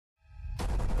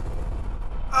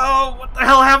Oh, what the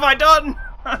hell have I done?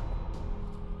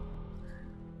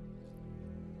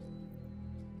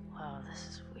 Wow, this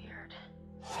is weird.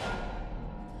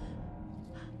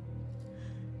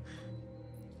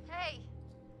 Hey!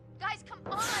 Guys, come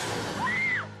on!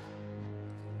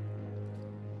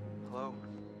 Hello?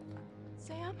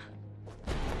 Sam?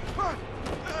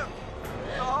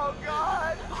 Oh,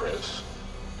 God! Chris,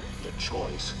 the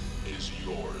choice is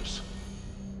yours.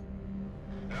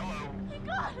 Hello? Thank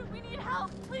God, we need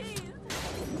help, please!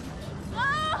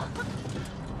 Oh!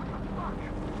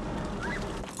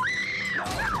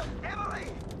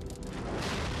 Emily!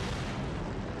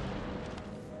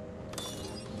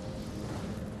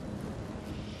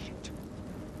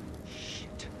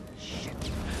 Shit.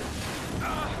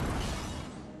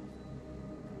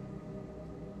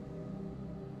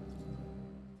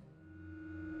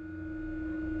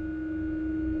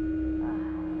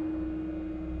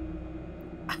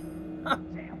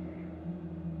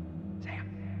 Sam,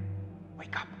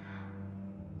 wake up.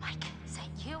 Mike, is that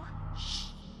you?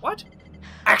 What?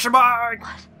 Action bike!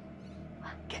 What?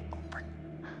 Get over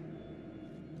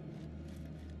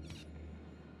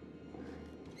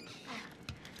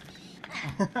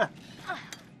it.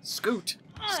 Scoot.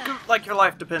 Scoot like your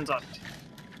life depends on it.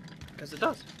 Because it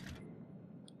does.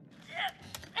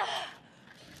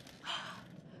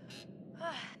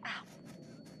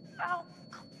 Ow.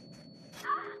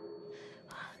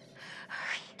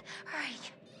 Hurry.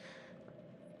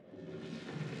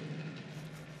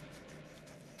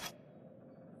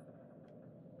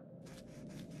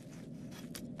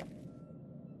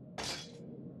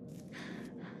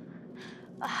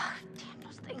 Damn,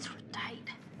 those things were tight.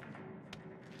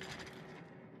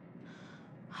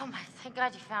 Oh my, thank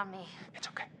God you found me. It's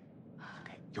okay.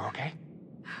 Okay, you're okay?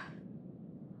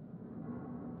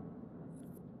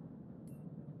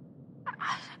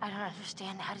 I don't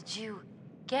understand. How did you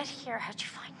get here? How'd you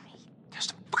find me? There's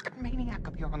some fucking maniac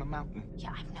up here on the mountain.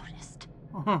 Yeah, I've noticed.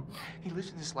 He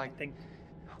lives in this, like,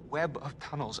 web of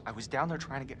tunnels. I was down there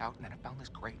trying to get out, and then I found this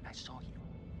grate, and I saw you.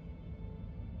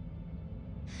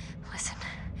 Listen,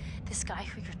 this guy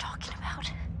who you're talking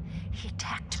about, he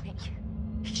attacked me.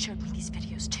 He showed me these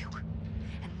videos too.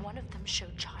 And one of them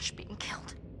showed Josh being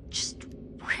killed. Just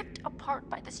ripped apart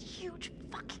by this huge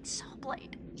fucking saw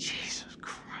blade. Jesus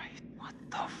Christ, what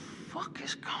the fuck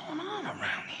is going on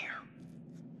around here?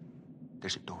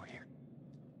 There's a door here.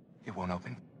 It won't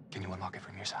open. Can you unlock it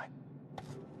from your side?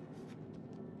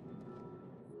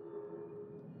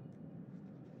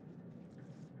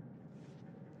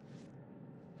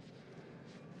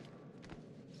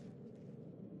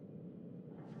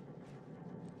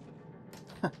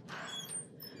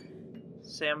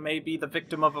 Sam may be the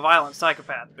victim of a violent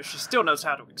psychopath, but she still knows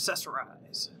how to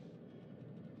accessorize.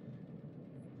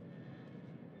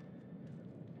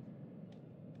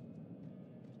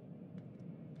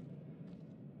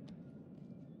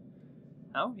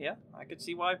 Oh, yeah, I could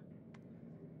see why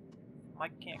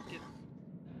Mike can't get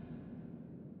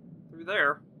through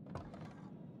there.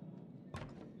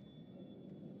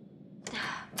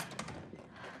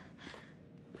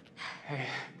 Hey,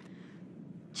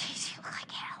 Jeez, you look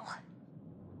like hell.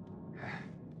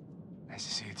 nice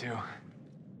to see you too.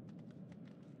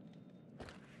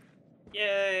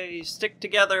 Yay, stick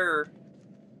together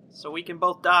so we can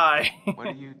both die. What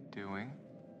are you doing?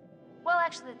 Well,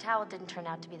 actually, the towel didn't turn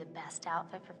out to be the best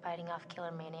outfit for fighting off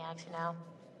killer maniacs, you know?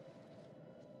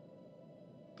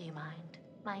 Do you mind,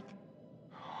 Mike?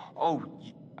 Oh,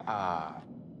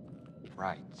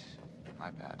 right.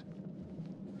 My bad.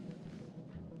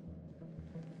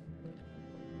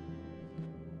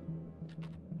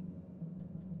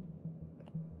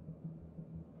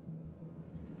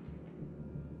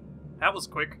 That was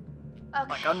quick. Okay.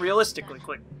 Like, unrealistically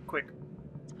quick.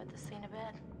 Let's put this thing to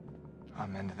bed.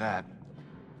 I'm into that.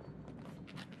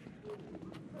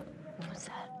 What's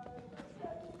that?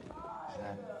 Is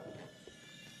that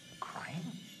crying?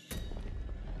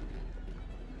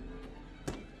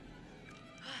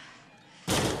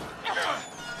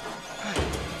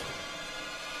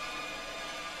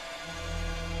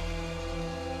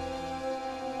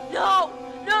 No!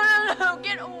 No!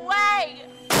 Get away!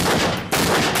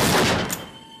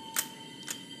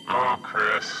 Oh,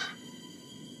 Chris.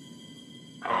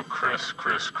 Oh, Chris.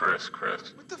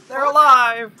 What the fuck? They're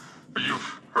alive!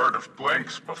 You've heard of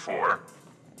blanks before.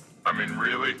 I mean,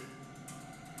 really?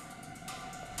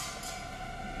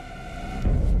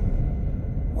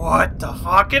 What the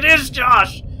fuck? It is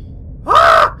Josh!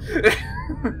 Ah!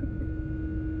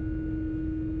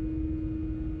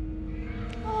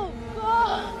 Oh,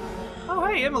 God! Oh,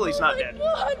 hey, Emily's not dead.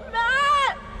 God,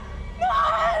 Matt!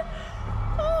 Matt!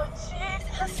 Oh,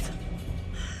 Jesus!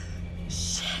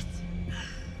 Shit!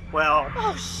 Well,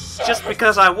 Oh, shit! just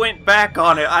because I went back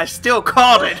on it, I still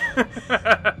called it.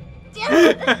 Damn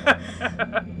it!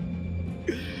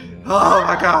 Oh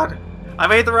my god. I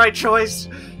made the right choice.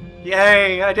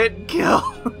 Yay, I didn't kill.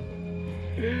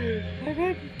 I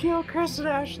didn't kill Chris and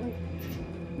Ashley.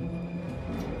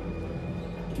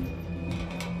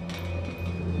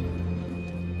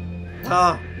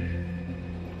 Oh.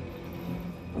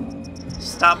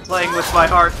 Stop playing with my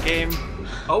heart, game.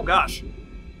 Oh gosh.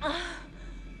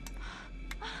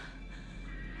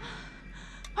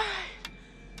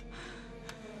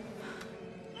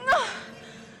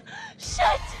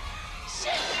 Shit!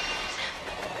 Shit!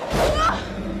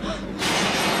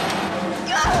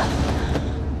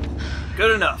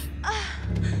 Good enough.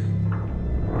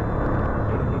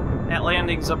 That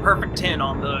landing's a perfect 10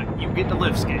 on the you get to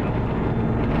live scale.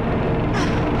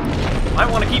 I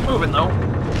want to keep moving though.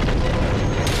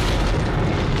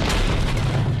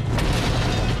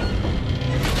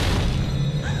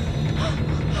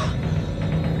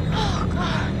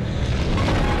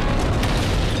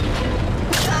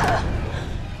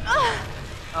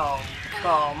 Oh,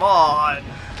 come on.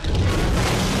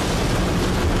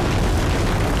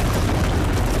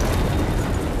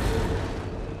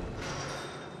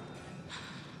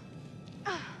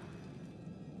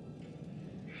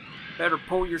 Better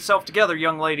pull yourself together,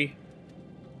 young lady.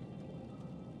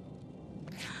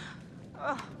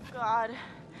 Oh, God.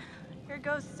 Here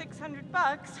goes $600.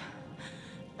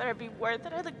 Better be worth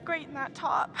it. I look great in that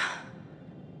top.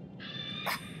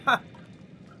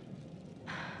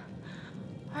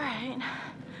 Alright.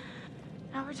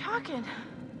 Now we're talking.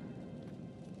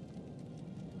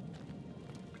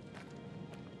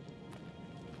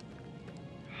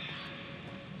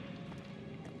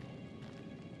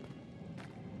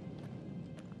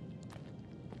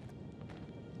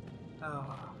 Oh.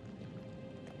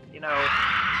 You know.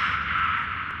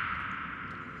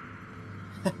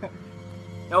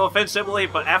 No offense, Emily,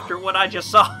 but after what I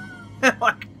just saw,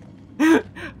 like,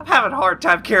 I'm having a hard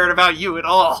time caring about you at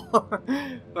all.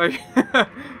 Like,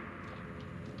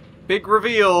 big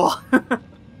reveal.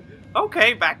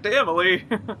 Okay, back to Emily.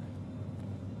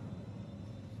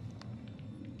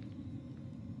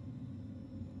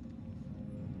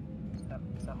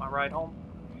 Is that my ride home?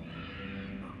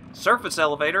 Surface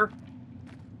elevator?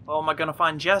 Oh, am I gonna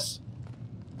find Jess?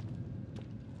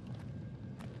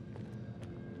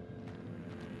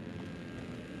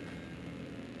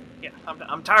 Yeah,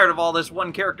 I'm tired of all this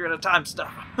one character at a time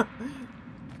stuff.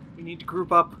 We need to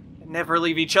group up and never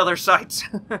leave each other's sights.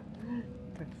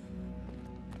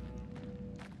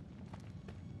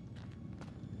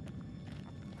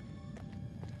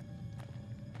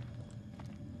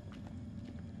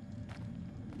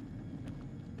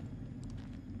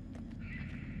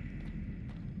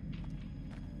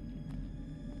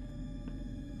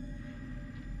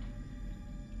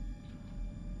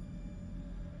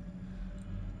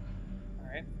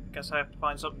 Guess I have to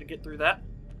find something to get through that.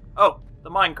 Oh, the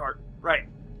minecart. Right.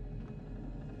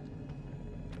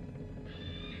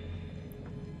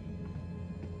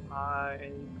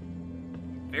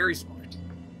 Very smart.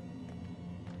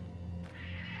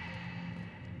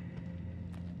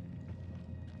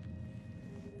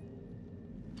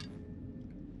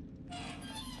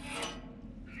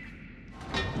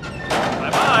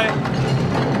 Bye-bye.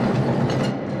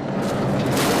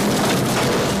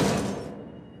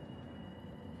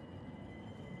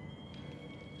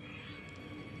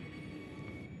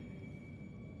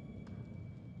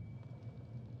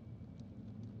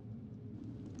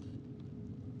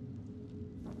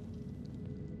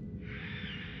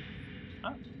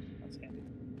 Oh, that's handy.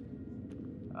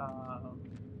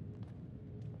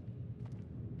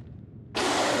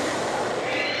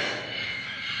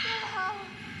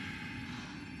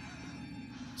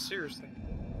 Seriously.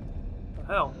 What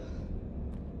the hell?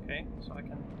 Okay, so I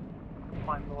can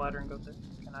climb the ladder and go through.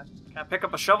 Can I pick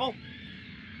up a shovel?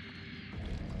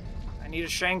 I need a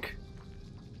shank.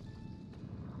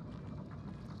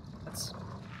 That's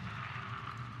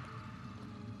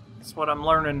what I'm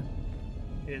learning.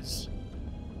 Is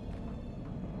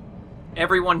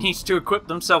everyone needs to equip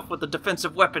themselves with a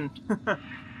defensive weapon.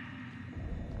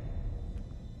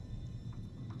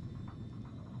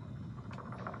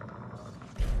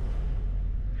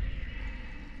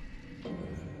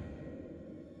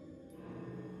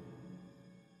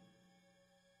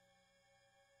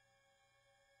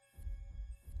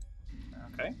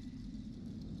 Okay.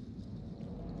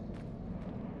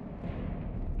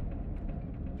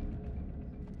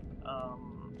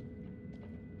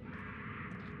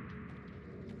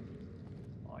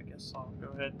 Well, I guess I'll go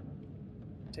ahead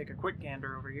and take a quick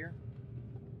gander over here.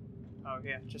 Oh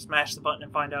yeah, just mash the button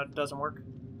and find out it doesn't work.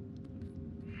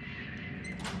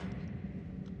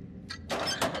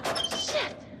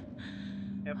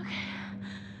 Yep. Okay.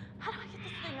 How do I get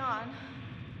this thing on?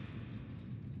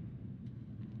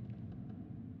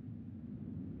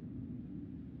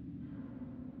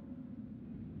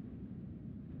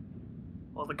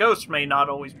 Well, the ghosts may not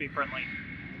always be friendly.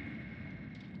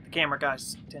 The camera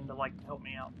guys tend to like to help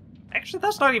me out. Actually,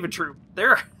 that's not even true.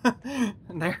 They're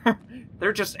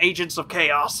they're just agents of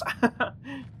chaos. I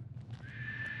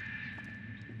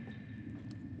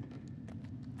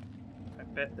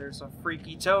bet there's a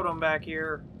freaky totem back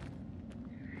here.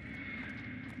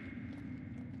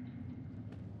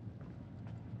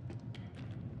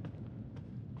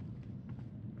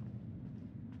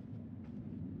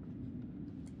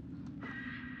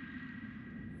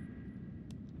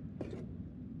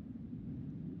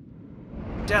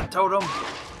 Death totem.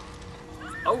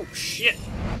 Oh shit.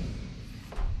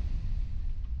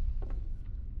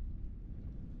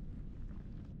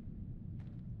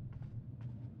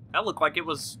 That looked like it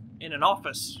was in an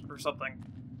office or something.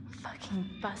 Fucking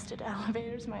busted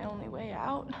elevator's my only way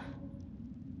out.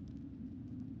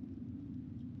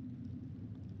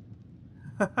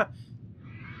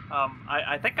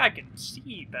 I think I can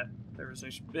see that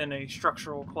there's been a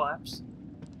structural collapse.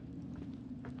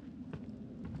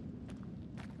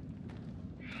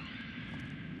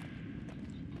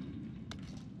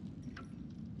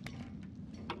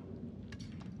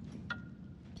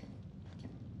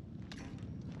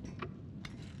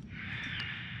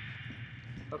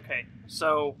 Okay,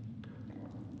 so...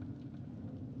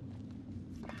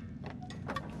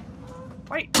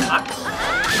 Wait,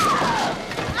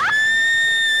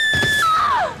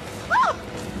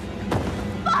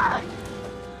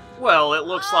 Well, it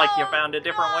looks like you found a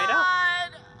different way out.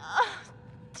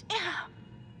 Damn.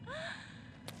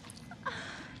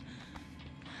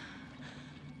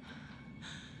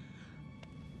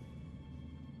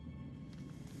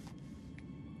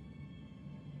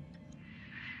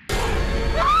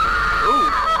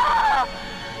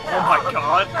 Oh my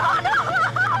god.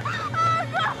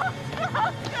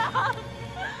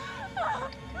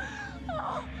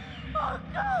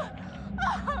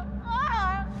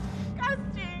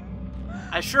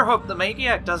 I sure hope the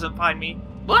maniac doesn't find me.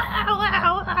 But,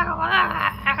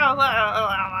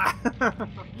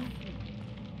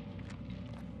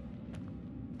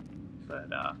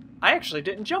 I actually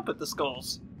didn't jump at the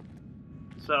skulls.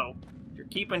 So, if you're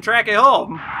keeping track at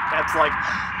home, that's like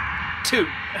 2.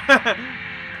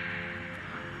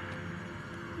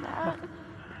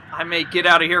 I may get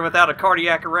out of here without a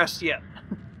cardiac arrest yet.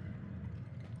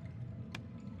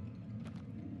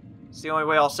 It's the only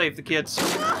way I'll save the kids.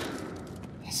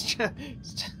 It's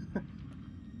just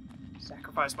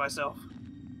sacrifice myself.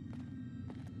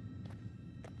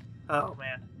 Oh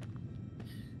man.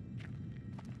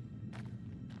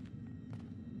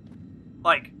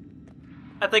 Like,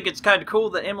 I think it's kind of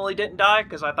cool that Emily didn't die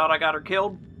because I thought I got her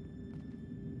killed.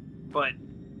 But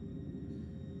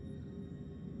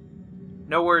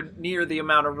nowhere near the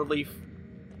amount of relief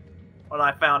when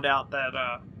I found out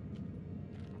that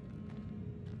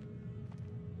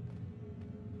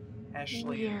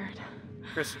Ashley and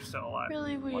Chris are still alive.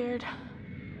 Really weird.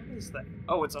 What is that?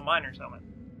 Oh, it's a miner's helmet.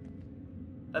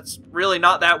 That's really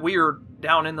not that weird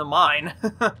down in the mine.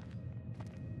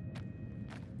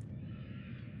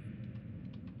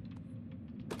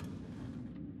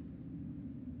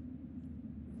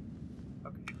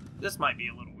 Okay, this might be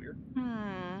a little weird.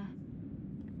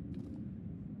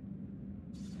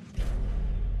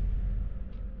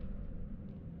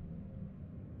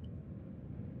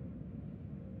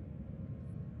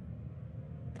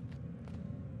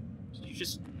 Did you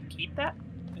just keep that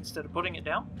instead of putting it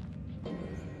down?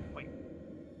 Wait.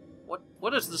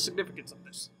 What is the significance of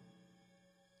this?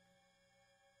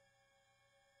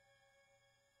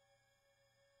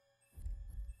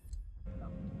 Oh,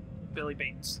 Billy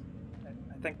Bates.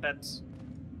 I think that's...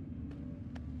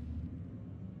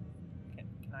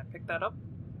 Can I pick that up?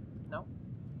 No?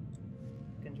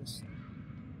 I can just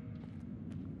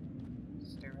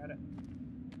stare at it.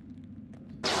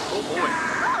 Oh boy!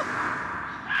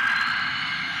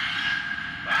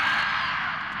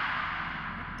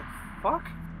 What the fuck?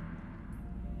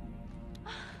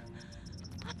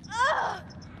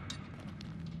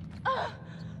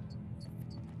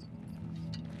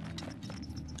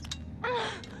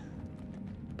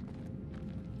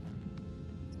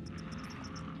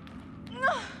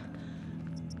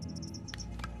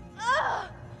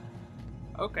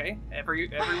 Okay,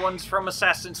 everyone's from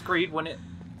Assassin's Creed when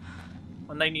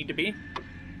they need to be.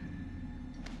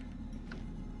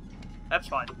 That's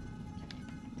fine.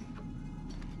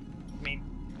 I mean,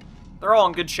 they're all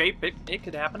in good shape. It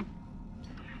could happen.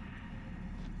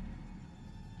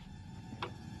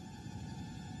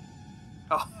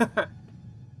 Oh,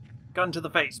 Gun to the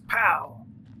face. Pow!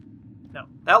 No,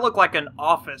 that looked like an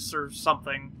office or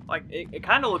something. Like, it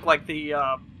kind of looked like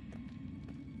the,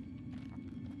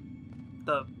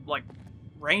 like,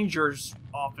 ranger's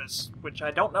office, which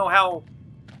I don't know how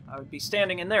I would be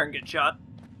standing in there and get shot.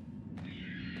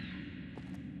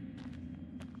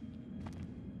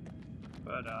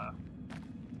 But,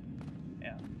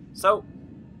 yeah. So,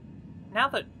 now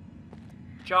that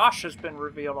Josh has been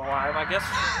revealed alive, I guess...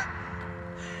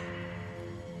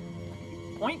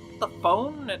 point the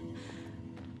phone at...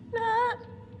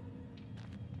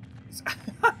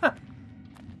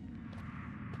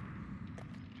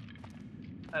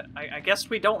 I guess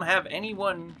we don't have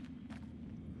anyone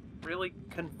really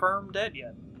confirmed dead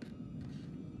yet.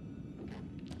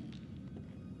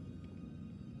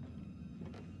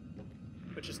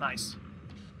 Which is nice,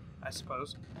 I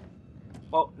suppose.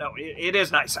 Well, no, it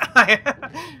is nice.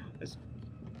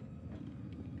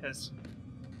 Because...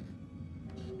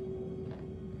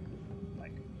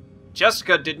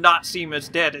 Jessica did not seem as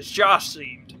dead as Josh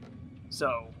seemed.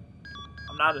 So,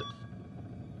 I'm not a...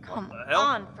 Come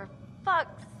on, for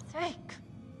fuck's sake.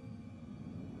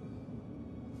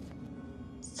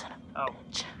 Son of a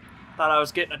bitch. Thought I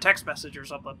was getting a text message or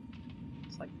something.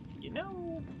 It's like, you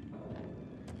know...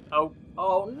 Oh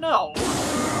no! Jesus,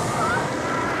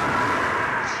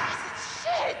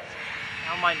 shit!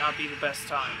 Now might not be the best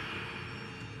time.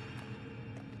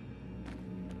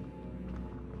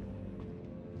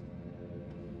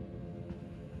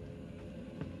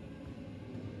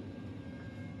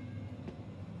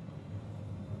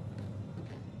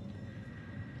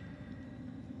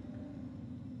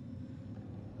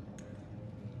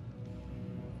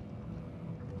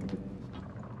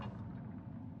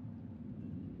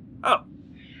 Oh.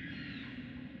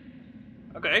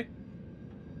 Okay.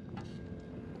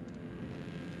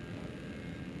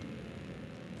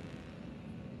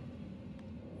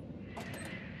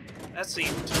 That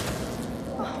seemed...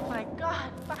 Oh my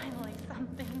god, finally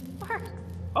something works.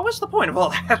 What was the point of all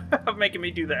that? Of making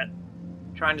me do that?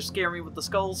 Trying to scare me with the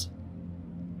skulls?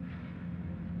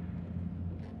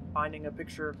 Finding a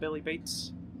picture of Billy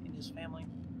Bates and his family?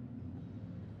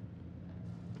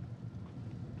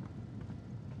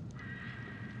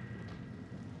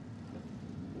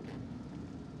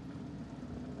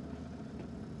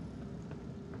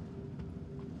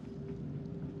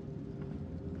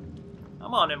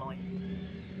 Come on, Emily.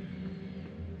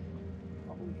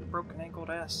 Oh, your broken ankled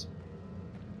ass.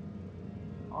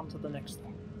 On to the next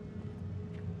thing.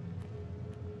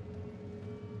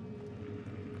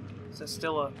 Is that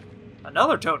still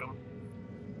another totem?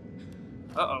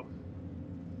 Uh-oh.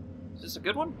 Is this a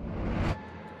good one?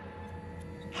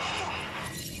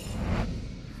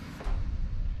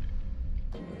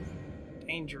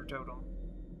 Danger totem.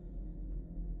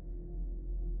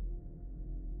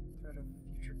 Threat of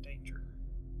future danger.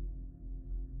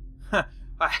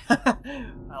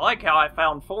 I like how I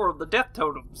found 4 of the death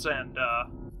totems and,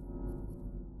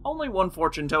 only 1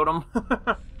 fortune totem.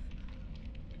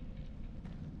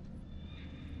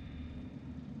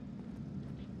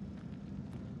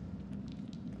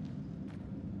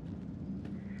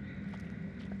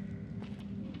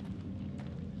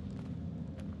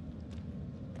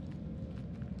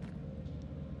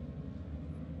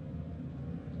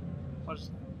 What is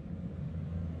that?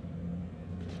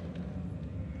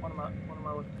 What am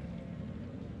I looking at?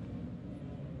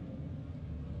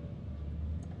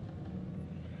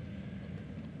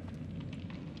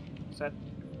 Is that...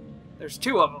 There's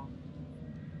 2 of them.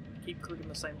 Keep clicking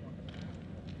the same one.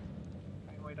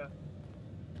 Any way to...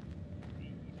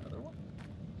 The other one?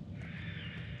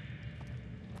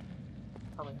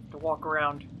 Probably have to walk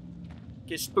around.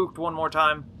 Get spooked one more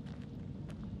time.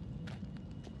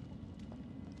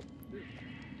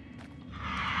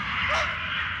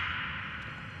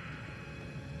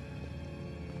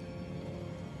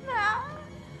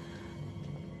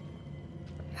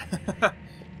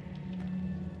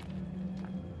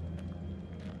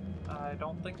 I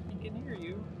don't think he can hear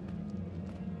you.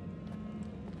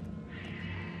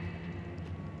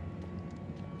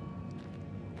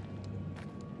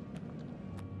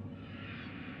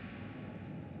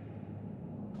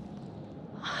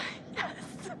 Yes.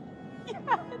 Yes.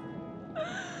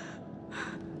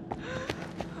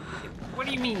 What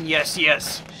do you mean, yes,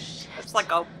 yes? It's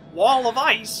like a wall of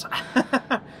ice.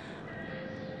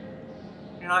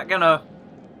 You're not gonna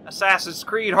Assassin's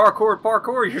Creed hardcore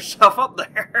parkour yourself up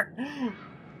there.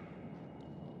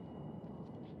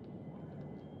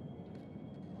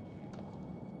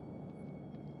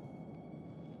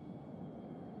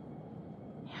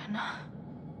 Anna.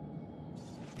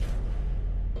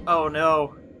 Oh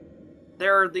no.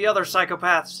 There are the other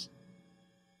psychopaths.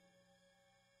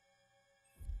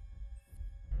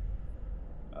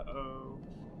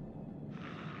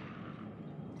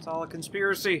 It's all a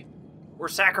conspiracy. We're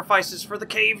sacrifices for the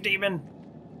cave demon.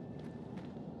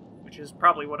 Which is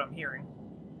probably what I'm hearing.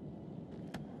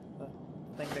 The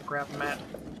thing that grabbed Matt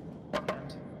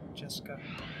and Jessica.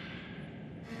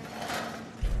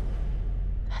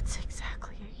 That's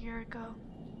exactly a year ago.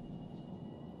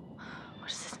 What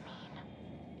does this mean?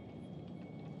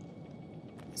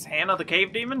 Is Hannah the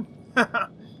cave demon?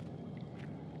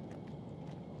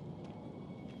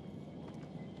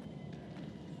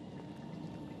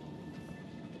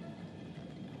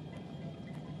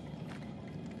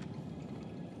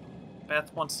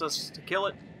 Beth wants us to kill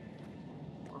it,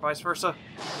 or vice versa.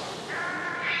 Oh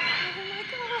my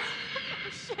god. Oh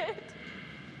shit.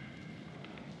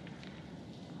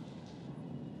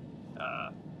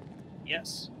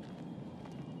 Yes.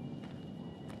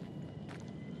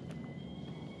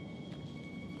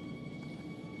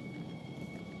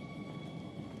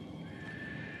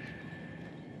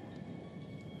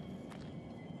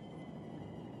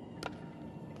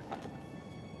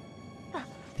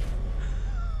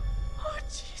 Oh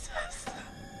Jesus.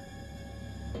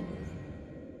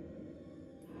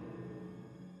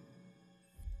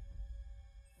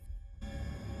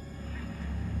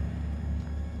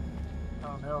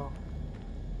 Oh no.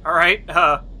 Alright,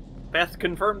 Beth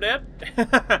confirmed dead?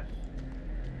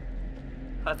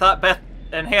 I thought Beth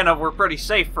and Hannah were pretty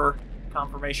safe for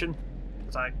confirmation,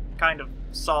 because I kind of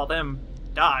saw them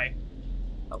die.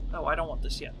 Oh, no, I don't want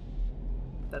this yet.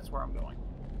 That's where I'm going.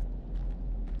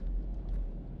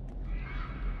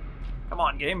 Come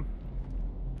on, game.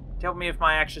 Tell me if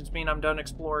my actions mean I'm done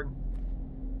exploring.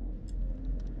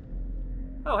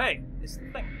 Oh, hey, it's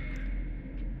the thing.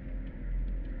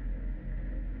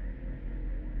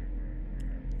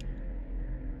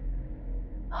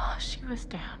 Oh, she was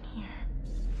down here.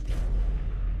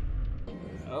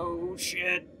 Oh,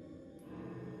 shit.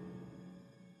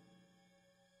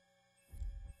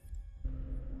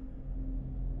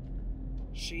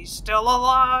 She's still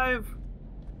alive!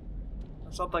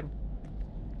 Or something.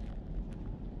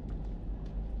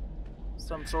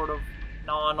 Some sort of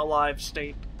non-alive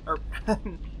state. Or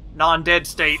non-dead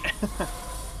state.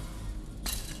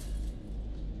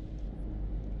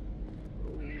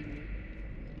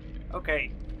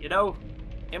 Okay, you know,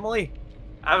 Emily,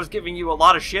 I was giving you a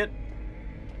lot of shit.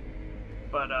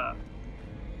 But, oh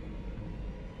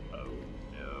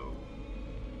no.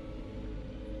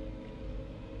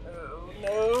 Oh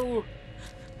no.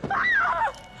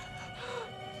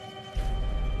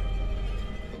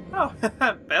 Oh,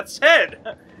 Beth's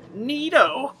head.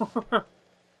 Neato. Oh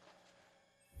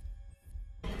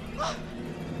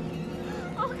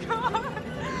god!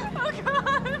 Oh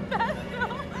god! Beth, no!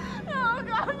 Oh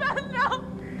god, Beth, no!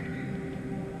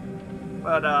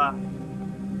 But,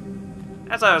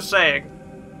 as I was saying,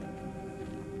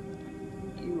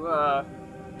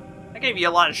 I gave you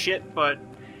a lot of shit, but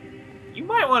you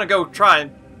might want to go try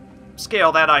and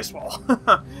scale that ice wall.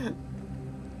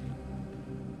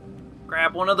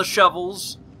 Grab one of the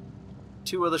shovels,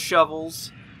 2 of the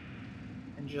shovels,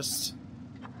 and just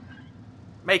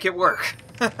make it work.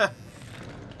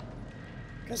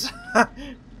 Because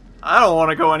I don't want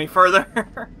to go any further.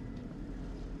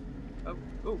 Oh,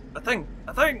 ooh, a thing!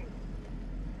 A thing!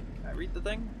 Can I read the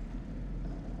thing?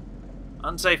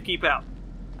 Unsafe, keep out.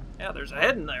 Yeah, there's a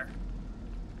head in there.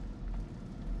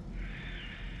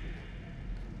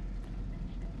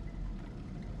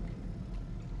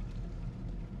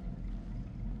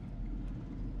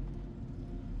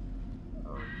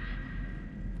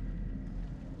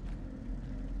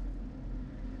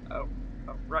 Oh,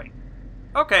 right.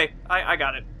 Okay, I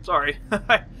got it. Sorry.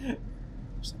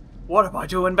 What am I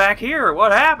doing back here?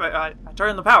 What happened? I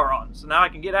turned the power on, so now I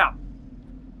can get out.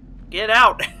 Get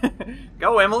out!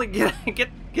 Go, Emily. Get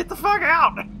the fuck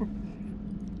out!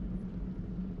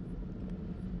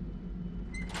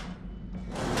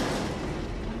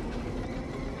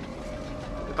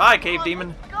 Goodbye, cave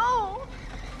demon. Let's go!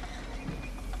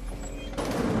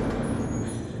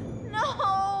 No!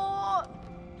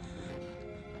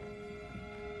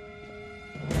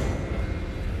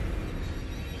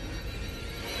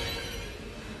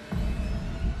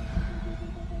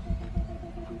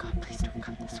 Oh god, please don't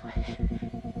come this way.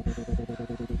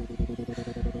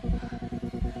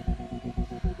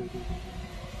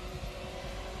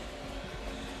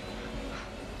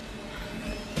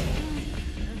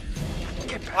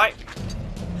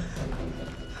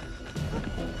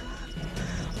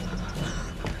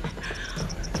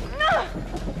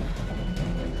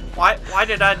 Why? Why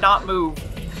did I not move?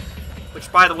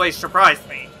 Which, by the way, surprised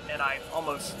me, and I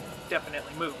almost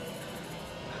definitely moved.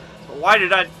 But why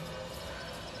did I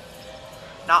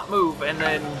not move and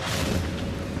then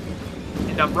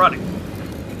end up running?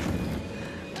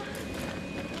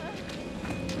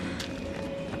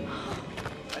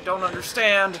 I don't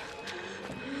understand.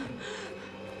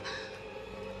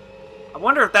 I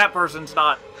wonder if that person's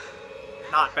not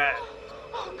bad.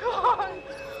 Oh, God.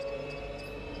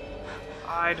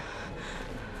 Hide.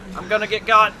 I'm gonna get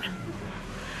got.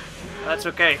 That's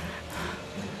okay.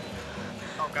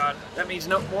 Oh god, that means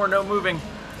no moving.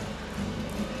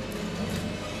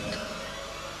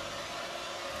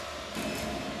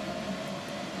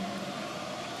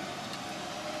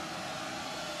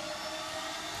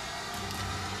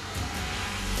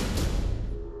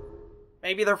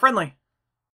 Maybe they're friendly.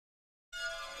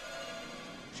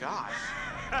 Josh.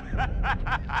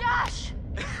 Josh!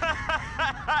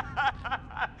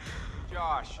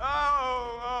 Josh.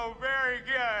 Oh, very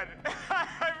good.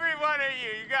 Every one of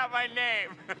you got my name.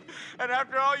 And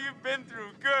after all you've been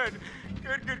through, good.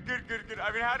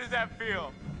 I mean, how does that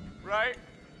feel, right?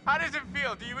 How does it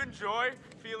feel? Do you enjoy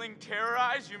feeling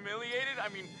terrorized, humiliated? I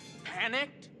mean,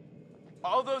 panicked?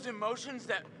 All those emotions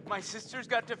that my sisters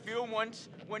got to feel 1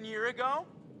 year ago?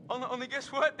 Only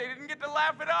guess what? They didn't get to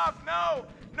laugh it off. No,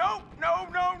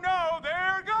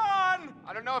 they're gone.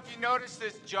 I don't know if you noticed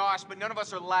this, Josh, but none of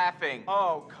us are laughing.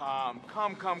 Oh, come.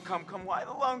 Why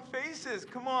the long faces?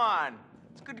 Come on.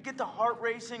 It's good to get the heart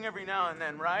racing every now and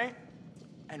then, right?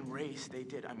 And race they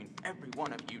did. I mean, every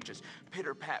one of you just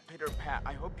pitter-pat.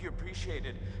 I hope you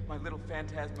appreciated my little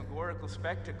phantasmagorical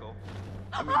spectacle.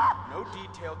 I mean, no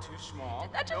detail too small,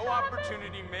 no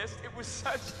opportunity missed. It was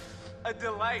such a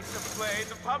delight to play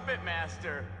the puppet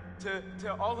master to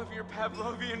all of your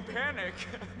Pavlovian panic.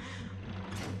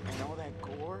 And all that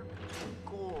gore,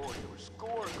 there was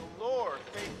gore galore,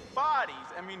 fake bodies.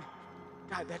 I mean,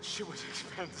 God, that shit was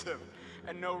expensive.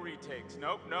 And no retakes.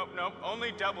 Nope.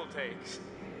 Only double takes.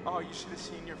 Oh, you should have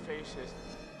seen your faces.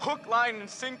 Hook, line, and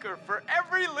sinker for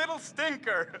every little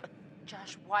stinker.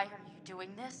 Josh, why are you doing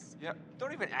this? Yeah,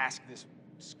 don't even ask this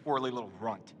squirrely little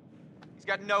runt. He's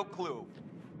got no clue.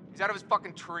 He's out of his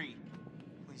fucking tree.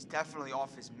 Well, he's definitely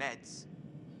off his meds.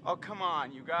 Oh, come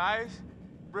on, you guys.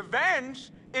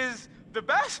 Revenge is the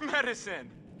best medicine.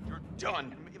 You're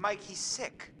done. Mike, he's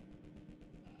sick.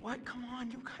 What? Come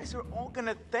on, you guys are all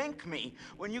gonna thank me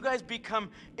when you guys become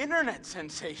internet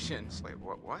sensations. Wait,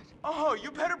 what? Oh,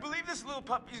 you better believe this little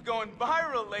puppy's going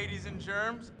viral, ladies and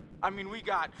germs. I mean, we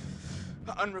got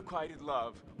unrequited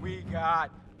love. We got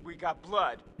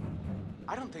blood.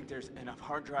 I don't think there's enough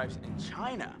hard drives in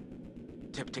China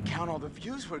to count all the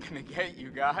views we're gonna get,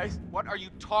 you guys. What are you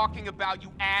talking about,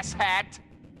 you asshat?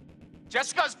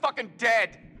 Jessica's fucking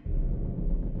dead.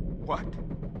 What?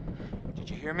 Did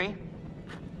you hear me?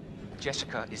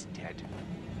 Jessica is dead.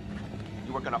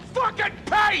 You are gonna fucking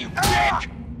pay, you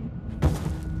dick!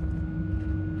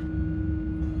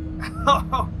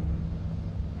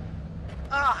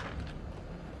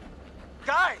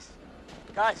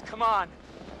 Guys, come on.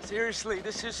 Seriously,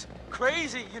 this is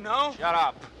crazy, you know? Shut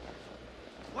up.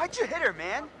 Why'd you hit her,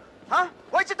 man? Huh?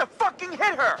 Why'd you have to fucking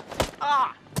hit her?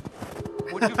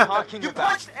 What are you talking You about?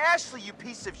 punched Ashley, you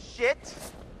piece of shit!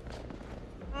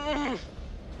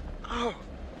 Oh,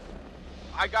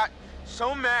 I got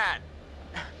so mad.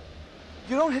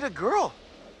 You don't hit a girl.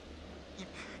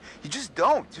 You just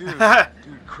don't. Dude,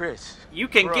 Chris. You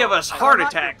can Bro, give us I'm heart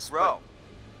not your attacks, bro.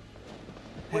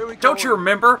 Where are we don't you going?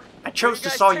 remember? I chose you to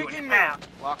guys saw you taking in me? half.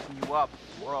 Locking you up,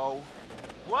 bro.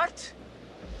 What?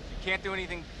 You can't do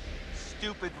anything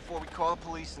stupid before we call the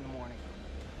police in the morning.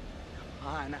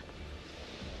 Come on.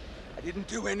 I didn't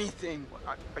do anything.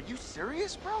 Are you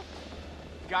serious, bro?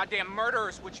 Goddamn murderer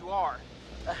is what you are.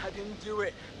 I didn't do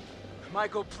it.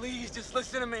 Michael, please, just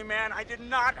listen to me, man. I did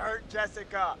not hurt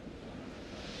Jessica.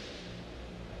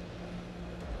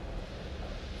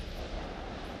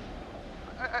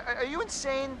 Are you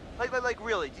insane? Like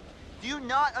really? Do you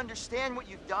not understand what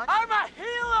you've done? I'm a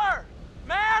healer,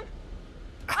 man.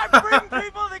 I bring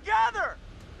people together.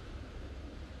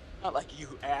 Not like you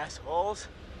assholes.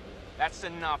 That's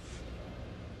enough.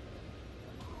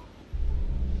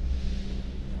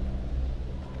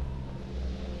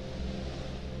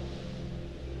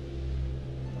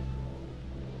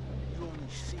 You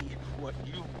only see what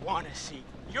you want to see.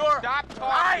 You're Stop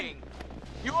talking.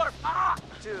 You're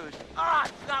Dude.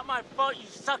 it's not my fault. You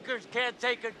suckers can't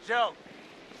take a joke.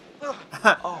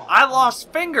 I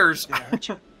lost fingers. Did I hurt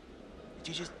you?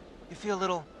 Did you feel a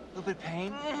little bit of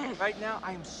pain? Right now,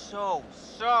 I am so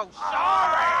sorry.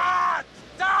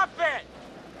 Stop it!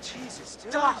 Jesus,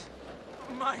 dude. Stop!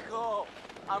 Michael,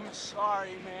 I'm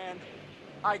sorry, man.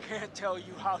 I can't tell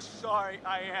you how sorry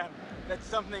I am that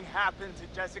something happened to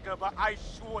Jessica, but I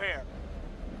swear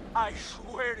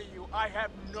to you, I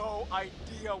have no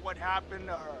idea what happened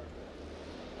to her.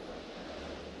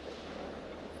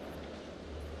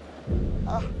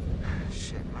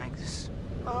 Shit, Mike, this...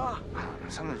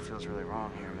 something feels really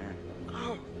wrong here, man.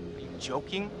 Are you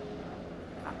joking?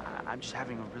 I'm just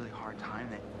having a really hard time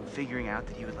figuring out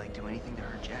that he would, like, do anything to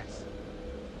hurt Jess.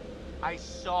 I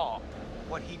saw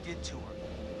what he did to her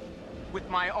with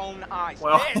my own eyes.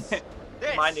 Well, this,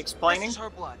 mind explaining? This is her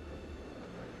blood.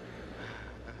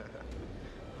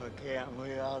 Well, can't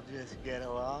we all just get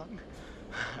along?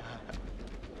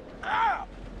 Ah!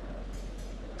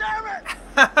 Damn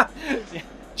it!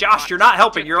 Josh, you're not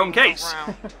helping your own case.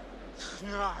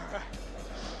 No,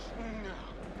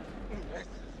 this is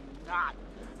not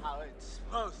how it's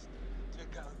supposed to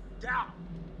go down.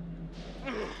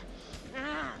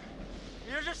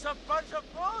 You're just a bunch of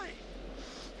bullies.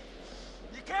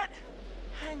 You can't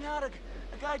hang out a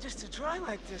guy just to try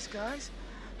like this, guys.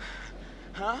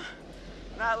 Huh?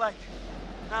 Not like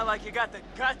you got the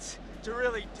guts to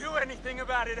really do anything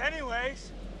about it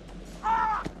anyways.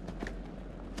 Ah!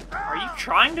 Are you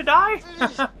trying to die?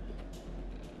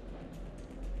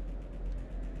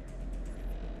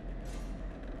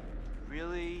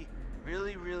 Really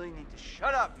need to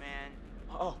shut up, man.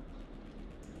 Oh.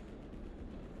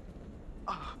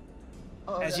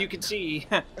 As you can see,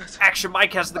 Action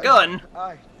Mike has the gun.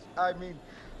 I mean,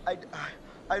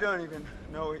 I don't even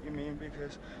know what you mean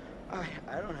because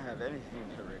I don't have anything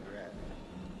to regret.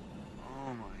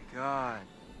 Oh my God.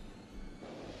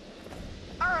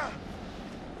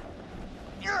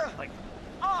 Like,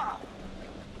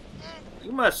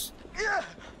 you must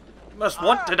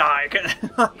want to die.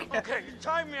 Okay, you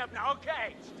tie me up now,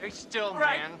 okay? Stay still,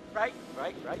 Right, man. right,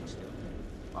 still.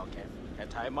 Okay, can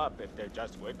tie them up if they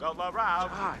just wiggle around.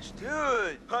 Gosh,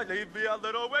 dude. Leave me a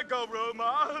little wiggle room,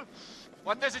 huh?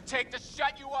 What does it take to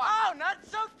shut you up? Oh, not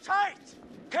so tight,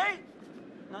 okay?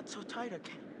 Not so tight, I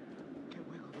can't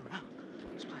wiggle around.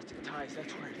 These plastic ties,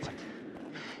 that's where it is.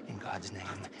 In God's name,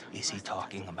 is he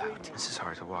talking about? This is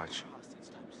hard to watch.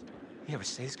 You ever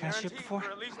say this kind of shit Guaranteed before?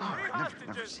 for at least Oh, 3 I've never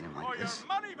hostages seen him or like your this.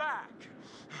 money back.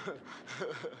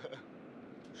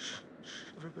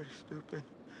 Everybody's stupid.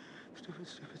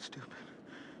 Stupid.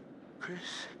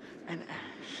 Chris and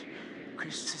Ash.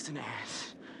 Chris is an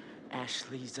ass.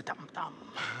 Ashley's a dum-dum.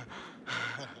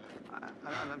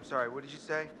 I'm sorry, what did you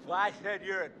say? Well, I said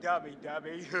you're a dummy.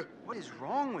 What is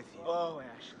wrong with you? Oh,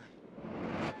 Ashley.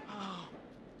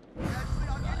 Ashley,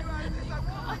 I'll get you out of this. I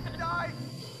want you to die.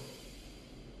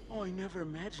 Oh, I never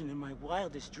imagined in my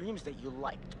wildest dreams that you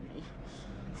liked me.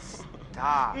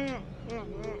 Stop.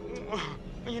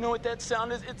 You know what that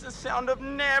sound is? It's the sound of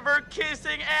never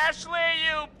kissing Ashley,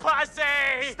 you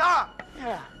pussy! Stop!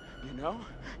 Yeah, you know,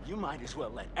 you might as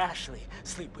well let Ashley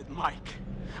sleep with Mike.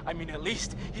 I mean, at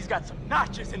least he's got some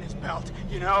notches in his belt,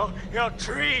 you know? He'll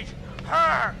treat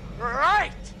her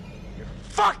right! You're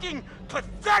fucking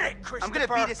pathetic, Christopher! I'm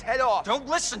gonna beat his head off. Don't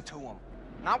listen to him.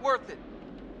 Not worth it.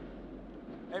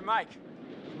 Hey, Mike.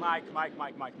 Mike.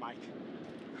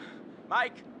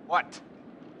 What?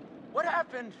 What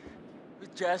happened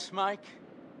with Jess, Mike?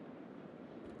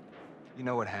 You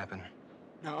know what happened.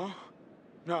 No,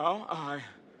 I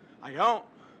don't.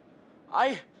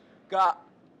 I got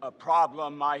a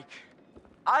problem, Mike.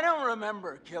 I don't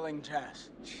remember killing Jess.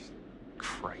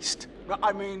 Christ.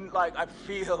 I mean, like, I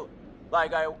feel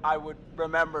like I would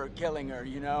remember killing her,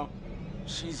 you know?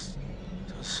 She's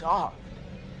so soft.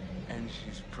 And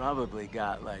she's probably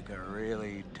got, like, a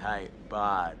really tight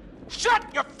bod.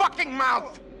 Shut your fucking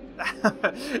mouth!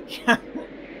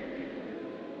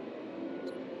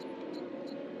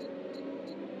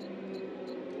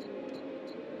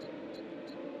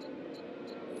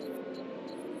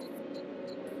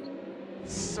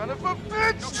 Son of a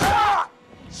bitch! Stop!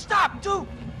 Stop, dude!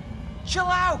 Chill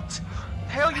out! The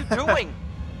hell are you doing?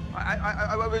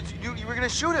 You were gonna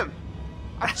shoot him.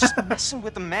 I'm just messing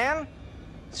with him, man.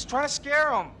 Just trying to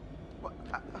scare him.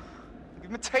 Give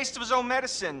him a taste of his own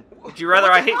medicine. Would you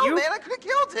rather I hit you? Man, I could have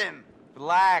killed him.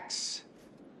 Relax.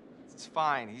 It's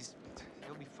fine.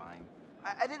 He'll be fine.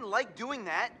 I didn't like doing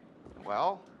that.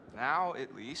 Well, now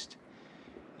at least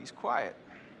he's quiet.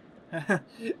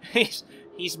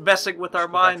 He's messing with our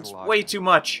Let's go back to minds the lodge. way too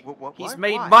much. What? He's Why?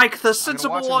 made Why? Mike the I'm gonna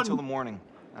sensible watch him until the one. morning.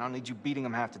 I don't need you beating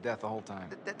him half to death the whole time.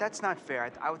 That's not fair. I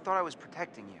thought I was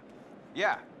protecting you.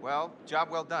 Yeah, well, job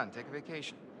well done. Take a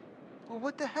vacation. Well,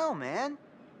 what the hell, man?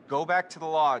 Go back to the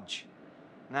lodge.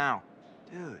 Now.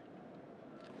 Dude.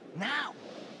 Now!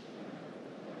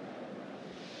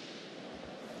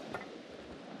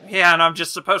 Yeah, and I'm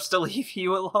just supposed to leave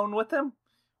you alone with him?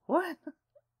 What?